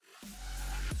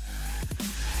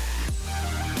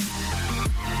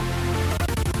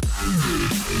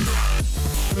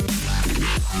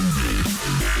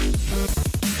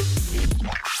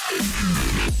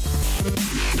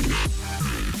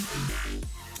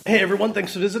Hey everyone,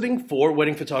 thanks for visiting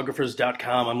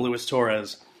forweddingphotographers.com. I'm Luis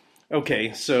Torres.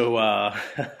 Okay, so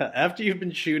after you've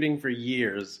been shooting for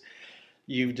years,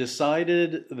 you've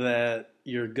decided that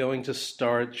you're going to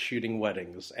start shooting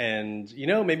weddings. And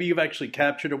maybe you've actually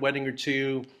captured a wedding or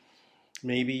two.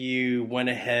 Maybe you went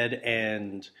ahead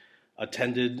and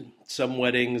attended some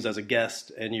weddings as a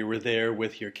guest and you were there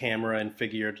with your camera and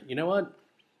figured, you know what?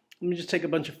 Let me just take a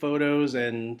bunch of photos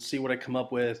and see what I come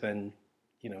up with and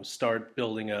start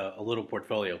building a little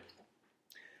portfolio.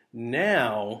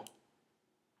 Now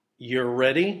you're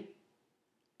ready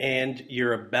and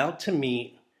you're about to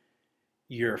meet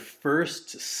your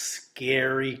first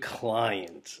scary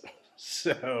client.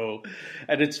 So,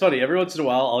 and it's funny, every once in a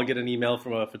while I'll get an email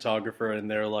from a photographer and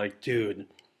they're like, dude,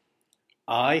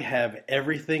 I have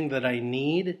everything that I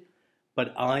need,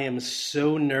 but I am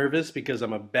so nervous because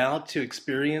I'm about to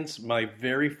experience my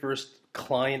very first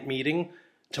client meeting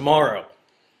tomorrow.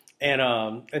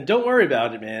 And don't worry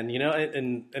about it, man.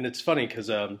 And it's funny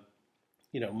because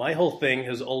my whole thing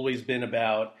has always been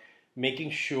about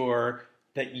making sure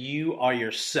that you are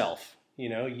yourself.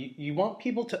 You want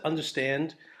people to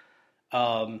understand,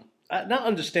 not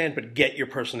understand, but get your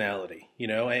personality.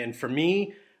 And for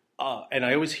me, and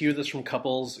I always hear this from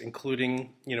couples, including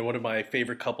one of my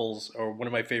favorite couples or one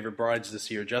of my favorite brides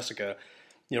this year, Jessica.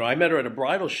 I met her at a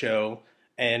bridal show,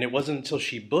 and it wasn't until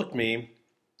she booked me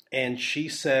and she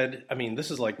said, I mean,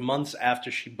 this is like months after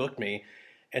she booked me,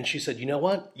 and she said, "You know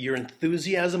what? Your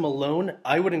enthusiasm alone,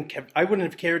 I wouldn't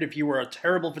have cared if you were a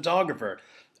terrible photographer.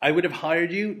 I would have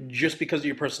hired you just because of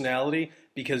your personality,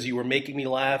 because you were making me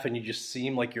laugh, and you just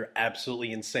seem like you're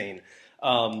absolutely insane."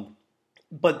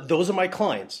 But those are my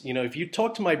clients. If you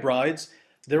talk to my brides,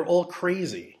 they're all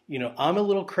crazy. I'm a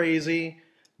little crazy,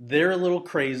 they're a little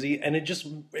crazy, and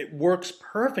it works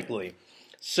perfectly.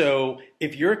 So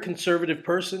if you're a conservative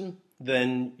person,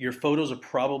 then your photos are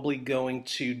probably going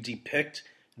to depict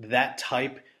that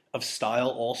type of style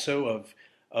also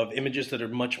of images that are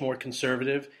much more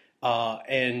conservative.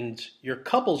 And your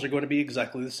couples are going to be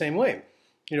exactly the same way.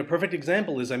 Perfect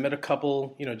example is I met a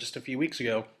couple, just a few weeks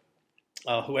ago,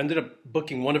 who ended up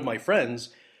booking one of my friends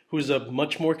who's a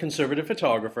much more conservative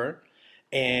photographer.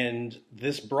 And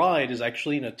this bride is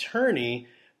actually an attorney,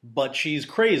 but she's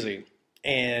crazy.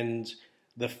 And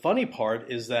the funny part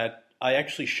is that I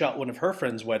actually shot one of her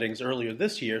friends' weddings earlier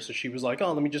this year. So she was like,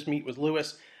 oh, let me just meet with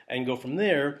Lewis and go from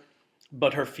there.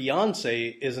 But her fiance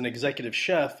is an executive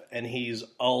chef and he's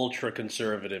ultra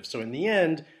conservative. So in the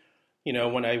end,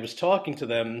 when I was talking to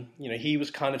them, he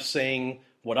was kind of saying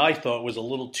what I thought was a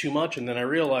little too much. And then I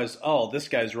realized, oh, this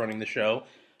guy's running the show.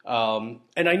 And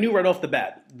I knew right off the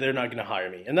bat, they're not going to hire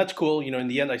me. And that's cool. In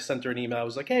the end, I sent her an email. I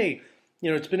was like, hey,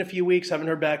 it's been a few weeks, haven't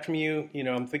heard back from you.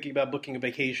 I'm thinking about booking a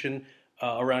vacation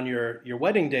around your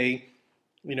wedding day.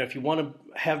 If you want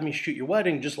to have me shoot your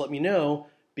wedding, just let me know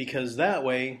because that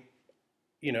way,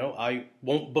 I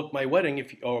won't book my wedding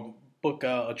or book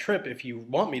a trip if you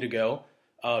want me to go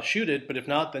shoot it. But if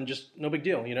not, then just no big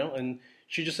deal. And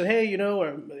she just said, hey,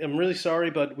 I'm really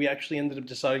sorry, but we actually ended up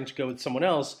deciding to go with someone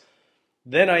else.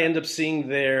 Then I end up seeing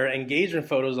their engagement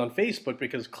photos on Facebook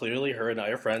because clearly her and I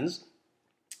are friends.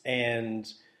 And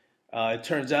it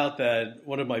turns out that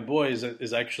one of my boys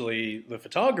is actually the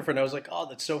photographer. And I was like, oh,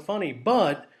 that's so funny.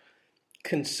 But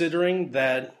considering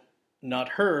that not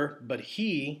her, but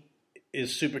he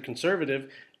is super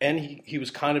conservative, and he was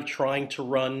kind of trying to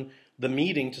run the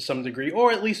meeting to some degree,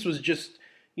 or at least was just,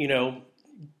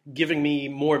 giving me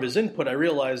more of his input, I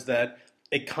realized that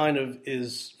it kind of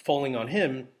is falling on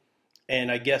him.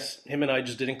 And I guess him and I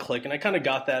just didn't click. And I kind of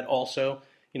got that also.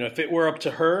 If it were up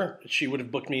to her, she would have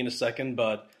booked me in a second.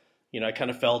 But, I kind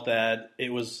of felt that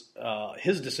it was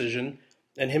his decision.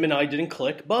 And him and I didn't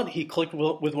click. But he clicked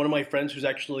with one of my friends who's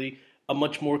actually a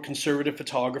much more conservative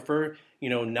photographer,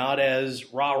 not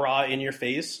as rah-rah in your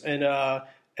face. And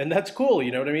that's cool,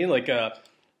 you know what I mean?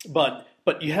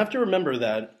 But you have to remember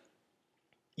that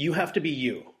you have to be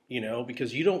you,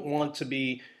 because you don't want to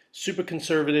be super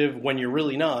conservative when you're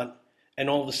really not. And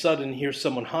all of a sudden, here's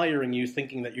someone hiring you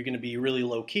thinking that you're going to be really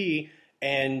low key,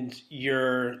 and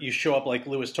you show up like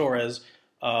Luis Torres,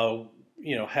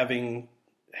 having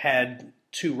had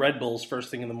two Red Bulls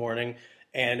first thing in the morning,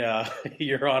 and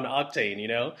you're on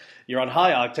octane, you're on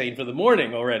high octane for the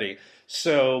morning already.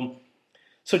 So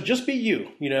just be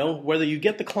you, whether you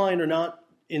get the client or not.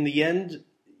 In the end,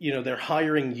 they're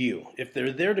hiring you. If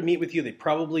they're there to meet with you, they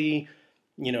probably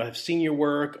have seen your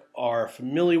work, are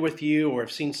familiar with you, or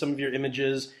have seen some of your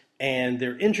images, and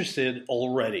they're interested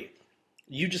already.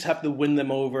 You just have to win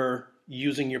them over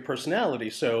using your personality.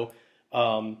 So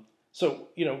So,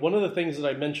 one of the things that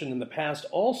I mentioned in the past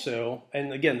also,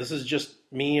 and again, this is just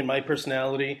me and my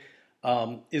personality,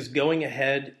 is going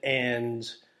ahead and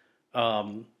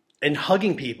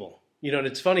hugging people. And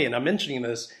it's funny, and I'm mentioning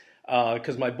this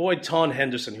because my boy Ton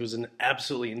Henderson, who's an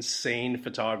absolutely insane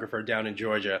photographer down in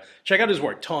Georgia, check out his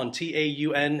work, Ton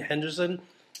Taun Henderson.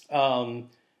 Um,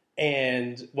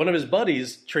 and one of his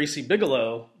buddies, Tracy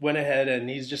Bigelow, went ahead and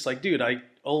he's just like, dude, I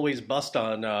always bust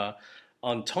on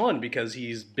Ton because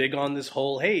he's big on this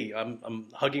whole, hey, I'm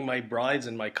hugging my brides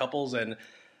and my couples, and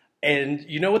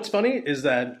what's funny is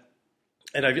that,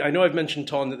 and I know I've mentioned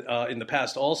Ton in the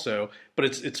past also, but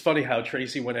it's funny how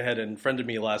Tracy went ahead and friended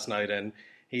me last night, and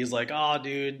he's like, "Oh,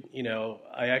 dude,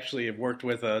 I actually have worked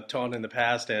with Ton in the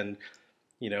past, and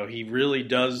he really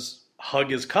does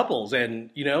hug his couples, and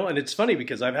it's funny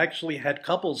because I've actually had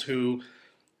couples who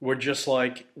were just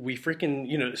like, we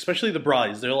freaking, especially the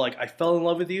brides, they're like, I fell in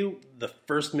love with you the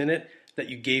first minute that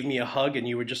you gave me a hug, and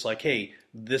you were just like, hey,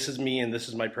 this is me and this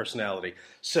is my personality.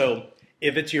 So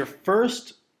if it's your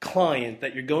first client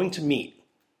that you're going to meet,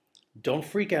 don't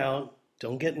freak out.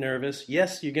 Don't get nervous.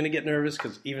 Yes, you're going to get nervous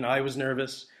because even I was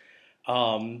nervous.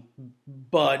 Um,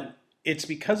 but it's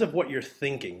because of what you're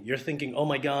thinking. You're thinking, oh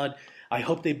my God, I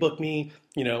hope they book me.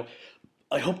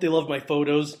 I hope they love my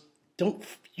photos. Don't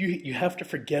you have to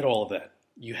forget all of that.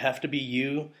 You have to be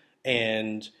you.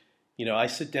 And I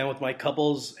sit down with my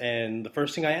couples, and the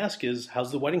first thing I ask is,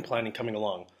 how's the wedding planning coming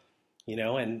along?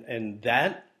 And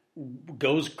that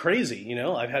goes crazy.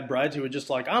 I've had brides who are just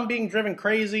like, I'm being driven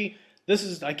crazy.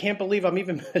 I can't believe I'm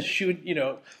even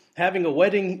having a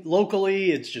wedding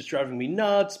locally. It's just driving me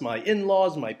nuts. My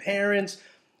in-laws, my parents,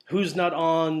 who's not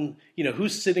on,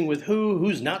 who's sitting with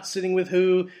who's not sitting with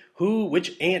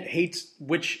which aunt hates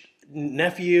which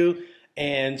nephew,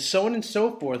 and so on and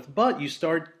so forth. But you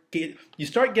start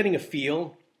getting a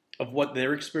feel of what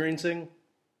they're experiencing,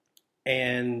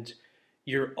 and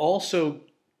you're also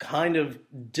kind of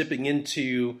dipping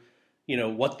into,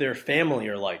 what their family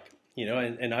are like,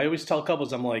 and I always tell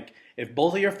couples, I'm like, if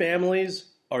both of your families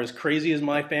are as crazy as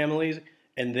my families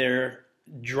and they're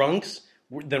drunks,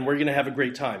 then we're going to have a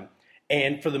great time.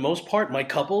 And for the most part, my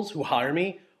couples who hire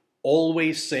me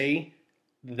always say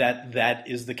that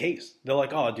is the case. They're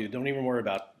like, oh, dude, don't even worry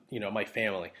about, my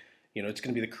family. It's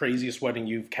going to be the craziest wedding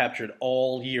you've captured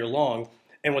all year long.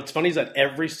 And what's funny is that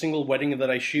every single wedding that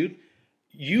I shoot,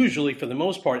 usually for the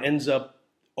most part, ends up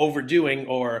overdoing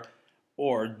or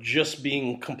just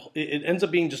being it ends up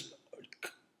being just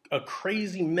a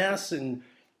crazy mess.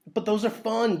 But those are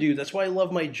fun, dude. That's why I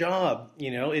love my job.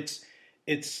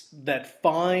 It's that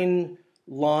fine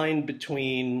line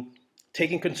between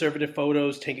taking conservative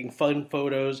photos, taking fun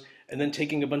photos, and then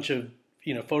taking a bunch of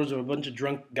photos of a bunch of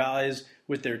drunk guys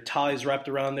with their ties wrapped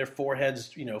around their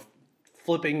foreheads,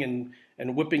 flipping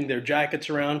and whipping their jackets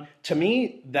around. To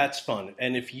me, that's fun.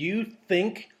 And if you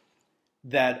think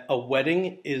that a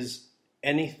wedding is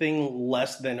anything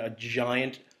less than a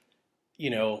giant,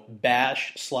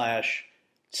 bash slash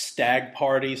stag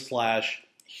party slash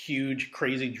huge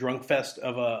crazy drunk fest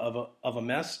of a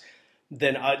mess,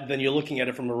 then you're looking at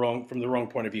it from the wrong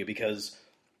point of view, because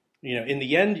in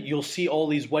the end you'll see all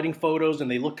these wedding photos and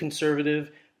they look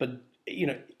conservative, but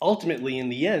ultimately in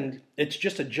the end it's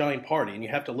just a giant party, and you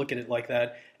have to look at it like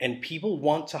that. And people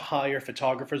want to hire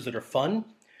photographers that are fun,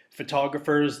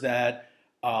 photographers that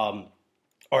are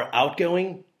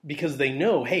outgoing, because they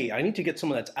know, hey, I need to get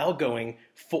someone that's outgoing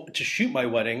to shoot my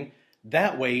wedding.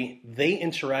 That way they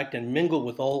interact and mingle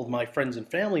with all of my friends and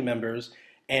family members.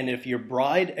 And if your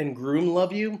bride and groom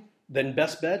love you, then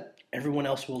best bet, everyone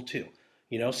else will too.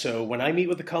 So when I meet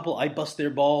with a couple, I bust their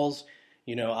balls.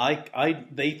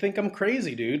 They think I'm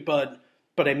crazy, dude, but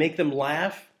I make them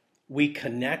laugh. We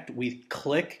connect, we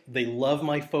click. They love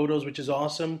my photos, which is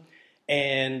awesome.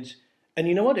 And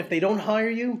you know what? If they don't hire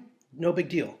you, no big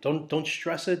deal. Don't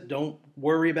stress it. Don't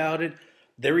worry about it.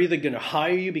 They're either going to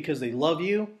hire you because they love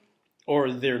you,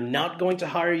 or they're not going to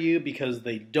hire you because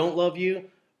they don't love you,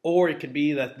 or it could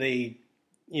be that they,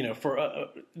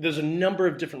 there's a number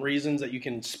of different reasons that you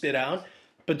can spit out,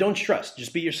 but don't stress.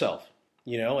 Just be yourself,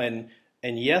 and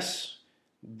yes,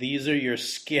 these are your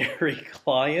scary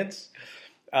clients,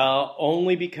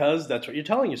 only because that's what you're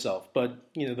telling yourself. But,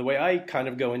 the way I kind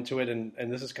of go into it,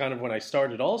 and this is kind of when I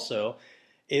started also,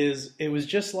 is it was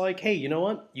just like, hey, you know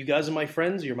what? You guys are my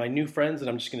friends. You're my new friends, and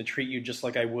I'm just going to treat you just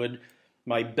like I would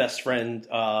my best friend,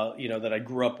 that I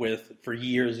grew up with for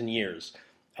years and years.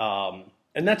 And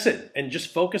that's it. And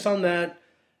just focus on that,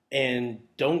 and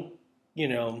don't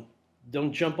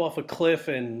jump off a cliff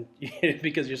and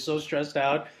because you're so stressed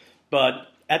out. But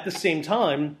at the same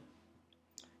time,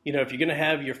 if you're going to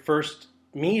have your first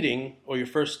meeting or your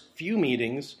first few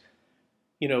meetings,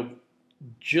 you know,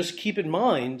 just keep in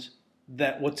mind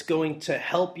that what's going to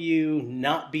help you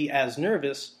not be as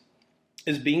nervous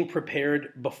is being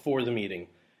prepared before the meeting.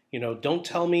 Don't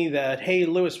tell me that, hey,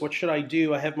 Lewis, what should I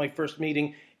do? I have my first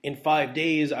meeting in 5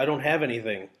 days. I don't have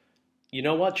anything. You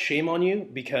know what? Shame on you,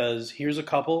 because here's a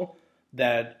couple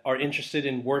that are interested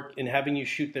in having you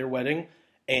shoot their wedding.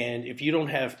 And if you don't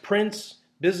have prints,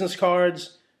 business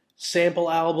cards, sample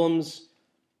albums,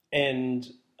 and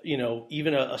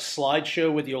even a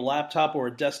slideshow with your laptop or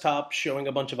a desktop showing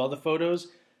a bunch of other photos,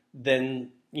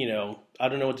 then I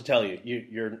don't know what to tell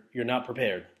you. You're not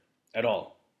prepared at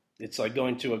all. It's like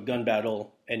going to a gun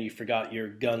battle and you forgot your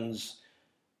guns,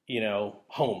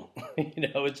 home.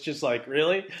 It's just like,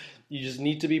 really? You just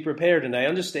need to be prepared. And I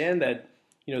understand that,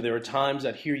 there are times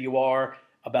that here you are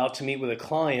about to meet with a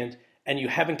client and you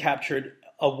haven't captured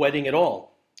a wedding at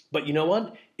all. But you know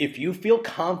what? If you feel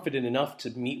confident enough to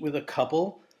meet with a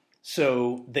couple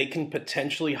so they can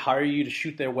potentially hire you to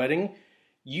shoot their wedding,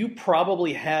 you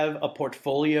probably have a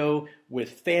portfolio with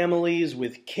families,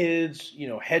 with kids,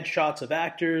 headshots of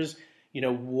actors,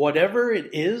 whatever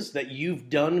it is that you've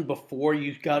done before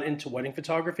you got into wedding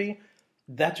photography,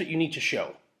 that's what you need to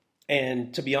show.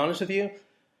 And to be honest with you,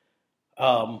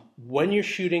 when you're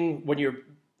shooting,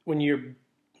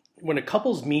 when a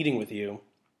couple's meeting with you,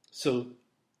 so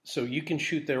you can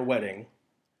shoot their wedding,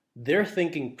 they're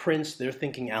thinking prints, they're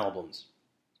thinking albums.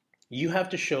 You have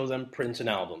to show them prints and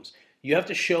albums. You have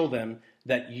to show them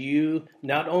that you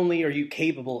not only are you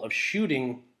capable of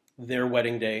shooting their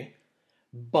wedding day,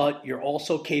 but you're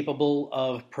also capable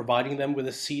of providing them with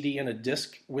a CD and a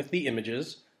disc with the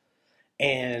images,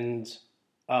 and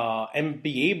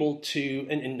be able to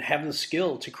and have the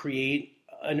skill to create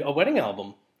a wedding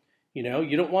album. You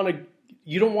don't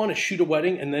want to shoot a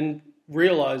wedding and then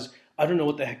realize, I don't know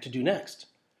what the heck to do next.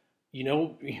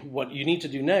 What you need to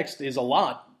do next is a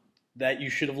lot that you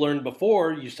should have learned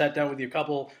before you sat down with your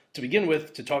couple to begin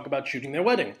with to talk about shooting their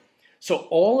wedding. So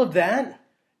all of that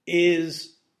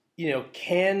is,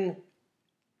 can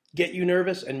get you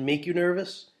nervous and make you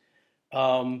nervous.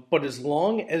 But as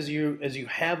long as you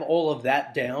have all of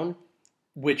that down,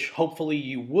 which hopefully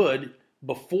you would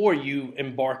before you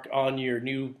embark on your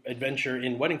new adventure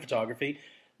in wedding photography,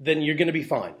 then you're going to be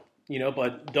fine.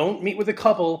 But don't meet with a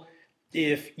couple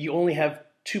if you only have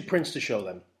 2 prints to show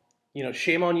them.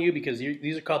 Shame on you, because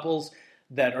these are couples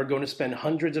that are going to spend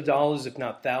hundreds of dollars, if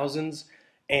not thousands,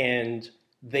 and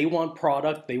they want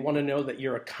product. They want to know that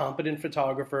you're a competent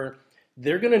photographer.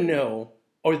 They're going to know,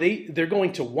 or they're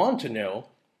going to want to know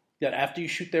that after you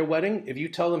shoot their wedding, if you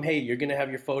tell them, hey, you're going to have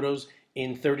your photos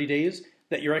in 30 days,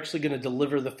 that you're actually going to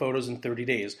deliver the photos in 30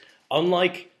 days.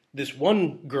 Unlike this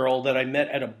one girl that I met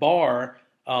at a bar,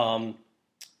 I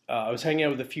was hanging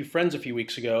out with a few friends a few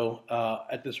weeks ago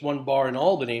at this one bar in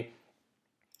Albany,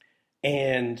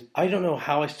 and I don't know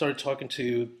how I started talking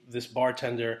to this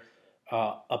bartender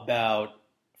about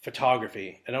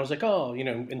photography. And I was like, oh,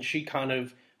 and she kind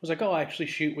of was like, oh, I actually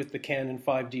shoot with the Canon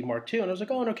 5D Mark II. And I was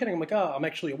like, oh, no kidding. I'm like, oh, I'm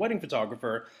actually a wedding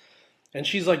photographer. And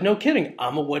she's like, no kidding,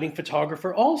 I'm a wedding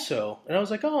photographer also. And I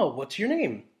was like, oh, what's your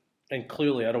name? And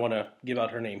clearly I don't want to give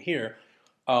out her name here.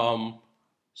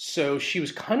 So she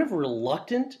was kind of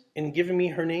reluctant in giving me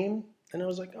her name. And I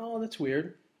was like, oh, that's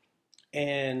weird.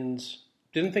 And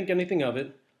didn't think anything of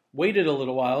it. Waited a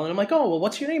little while. And I'm like, oh, well,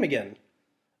 what's your name again?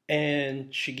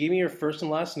 And she gave me her first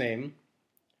and last name.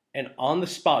 And on the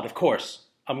spot, of course,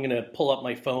 I'm going to pull up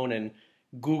my phone and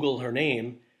Google her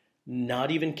name.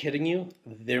 Not even kidding you.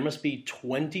 There must be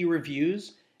 20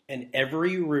 reviews. And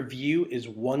every review is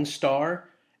 1 star.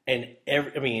 And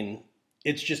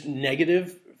it's just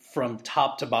negative from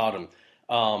top to bottom.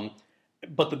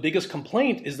 But the biggest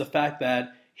complaint is the fact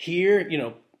that here,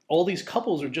 all these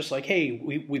couples are just like, hey,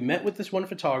 we met with this one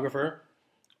photographer,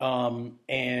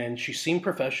 and she seemed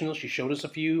professional. She showed us a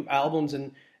few albums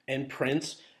and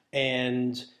prints,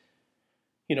 and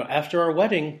after our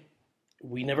wedding,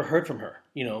 we never heard from her.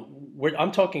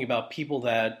 I'm talking about people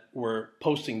that were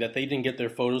posting that they didn't get their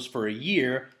photos for a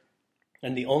year,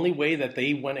 and the only way that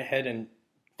they went ahead and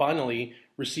finally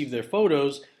received their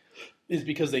photos is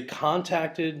because they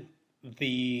contacted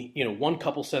one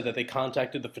couple said that they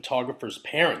contacted the photographer's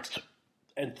parents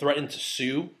and threatened to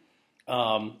sue.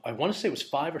 I want to say it was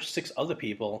 5 or 6 other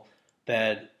people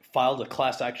that filed a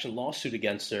class action lawsuit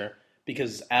against her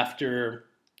because after,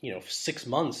 6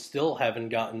 months still haven't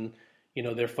gotten,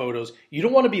 their photos. You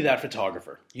don't want to be that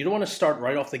photographer. You don't want to start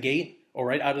right off the gate or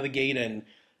right out of the gate and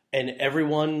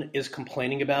everyone is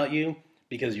complaining about you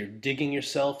because you're digging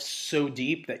yourself so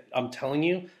deep that I'm telling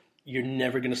you, you're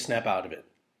never going to snap out of it.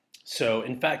 So,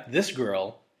 in fact, this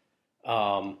girl,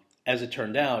 as it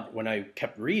turned out, when I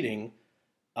kept reading,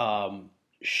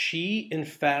 she, in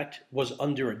fact, was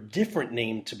under a different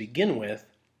name to begin with.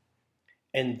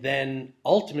 And then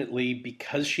ultimately,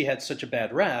 because she had such a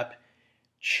bad rap,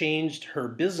 changed her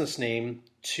business name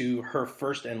to her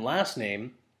first and last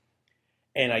name.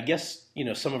 And I guess,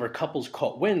 some of her couples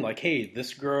caught wind like, hey,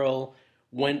 this girl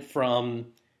went from,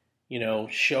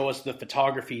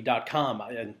 showusthephotography.com.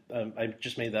 I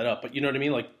just made that up, but you know what I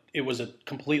mean? Like, it was a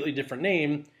completely different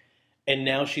name. And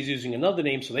now she's using another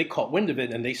name. So they caught wind of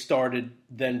it and they started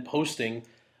then posting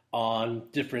on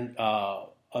different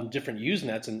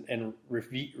Usenets and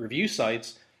review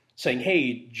sites saying,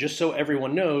 hey, just so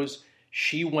everyone knows,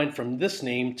 she went from this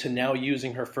name to now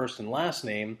using her first and last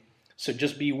name. So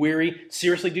just be wary.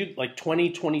 Seriously, dude, like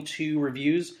 2022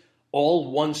 reviews,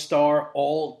 all 1 star,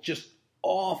 all just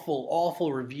awful,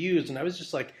 awful reviews. And I was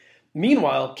just like,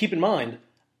 meanwhile, keep in mind,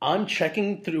 I'm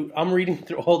reading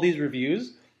through all these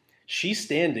reviews. She's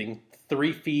standing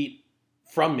 3 feet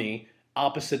from me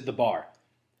opposite the bar.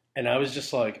 And I was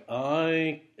just like,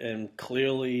 I am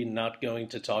clearly not going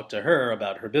to talk to her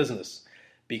about her business,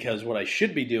 because what I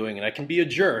should be doing, and I can be a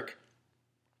jerk,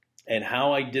 and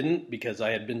how I didn't, because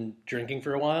I had been drinking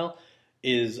for a while,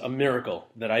 is a miracle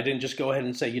that I didn't just go ahead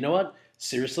and say, you know what,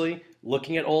 seriously,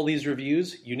 looking at all these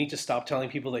reviews, you need to stop telling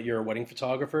people that you're a wedding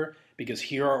photographer, because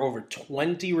here are over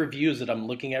 20 reviews that I'm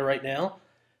looking at right now,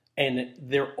 and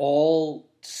they're all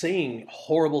saying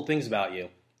horrible things about you.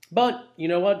 But you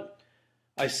know what?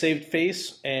 I saved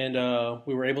face, and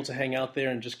we were able to hang out there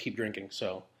and just keep drinking.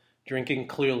 So drinking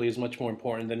clearly is much more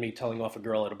important than me telling off a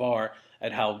girl at a bar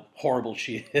at how horrible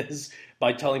she is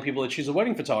by telling people that she's a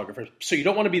wedding photographer. So you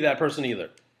don't want to be that person either.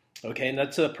 Okay, and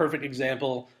that's a perfect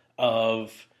example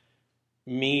of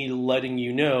me letting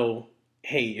you know,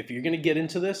 hey, if you're going to get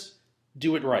into this,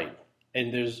 do it right.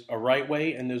 And there's a right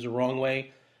way and there's a wrong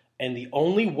way. And the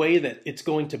only way that it's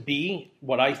going to be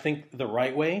what I think the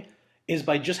right way is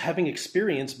by just having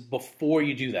experience before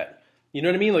you do that. You know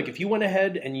what I mean? Like if you went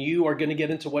ahead and you are going to get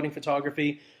into wedding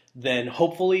photography, then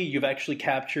hopefully you've actually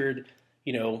captured,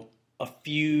 a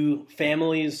few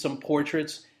families, some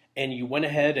portraits, and you went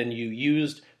ahead and you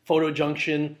used Photo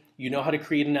Junction. You know how to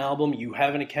create an album. You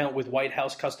have an account with White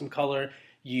House Custom Color.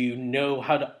 You know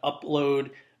how to upload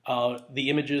the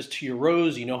images to your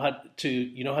RAWs. You know how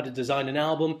to design an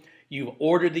album. You've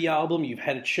ordered the album. You've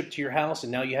had it shipped to your house,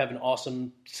 and now you have an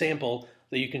awesome sample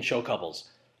that you can show couples.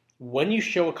 When you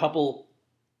show a couple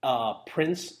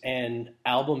prints and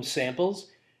album samples,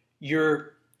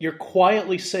 you're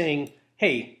quietly saying,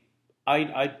 "Hey,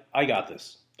 I got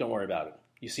this. Don't worry about it.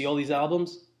 You see all these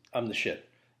albums? I'm the shit."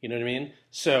 You know what I mean?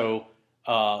 So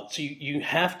you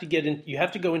have to get in. You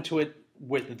have to go into it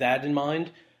with that in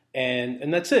mind,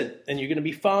 and that's it. And you're going to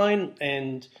be fine.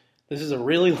 And this is a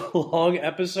really long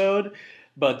episode,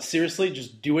 but seriously,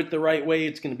 just do it the right way.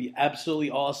 It's going to be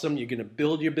absolutely awesome. You're going to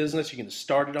build your business. You're going to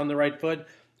start it on the right foot.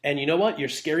 And you know what? Your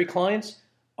scary clients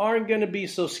aren't going to be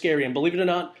so scary. And believe it or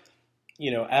not,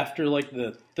 after like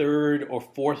the 3rd or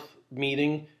 4th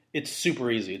meeting, it's super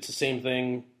easy. It's the same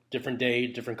thing, different day,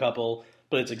 different couple,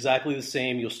 but it's exactly the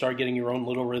same. You'll start getting your own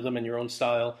little rhythm and your own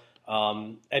style,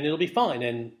 and it'll be fine.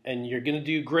 And you're going to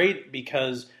do great,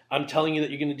 because I'm telling you that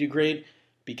you're going to do great,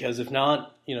 because if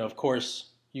not, of course,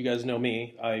 you guys know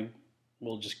me. I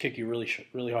will just kick you really,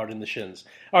 really hard in the shins.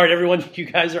 All right, everyone, you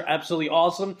guys are absolutely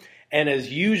awesome. And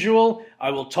as usual,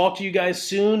 I will talk to you guys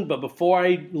soon. But before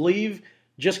I leave,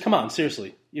 just come on,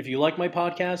 seriously. If you like my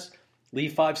podcast,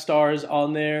 leave 5 stars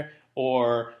on there,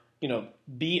 or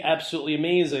be absolutely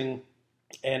amazing,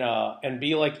 and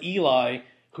be like Eli,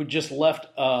 who just left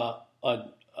a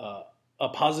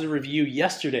positive review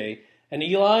yesterday. And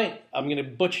Eli, I'm going to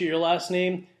butcher your last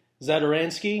name,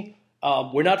 Zadaransky.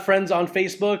 We're not friends on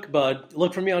Facebook, but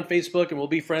look for me on Facebook and we'll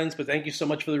be friends. But thank you so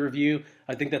much for the review.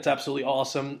 I think that's absolutely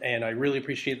awesome, and I really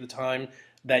appreciate the time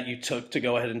that you took to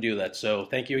go ahead and do that. So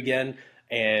thank you again.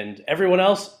 And everyone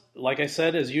else, like I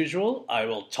said, as usual, I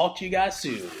will talk to you guys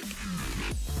soon.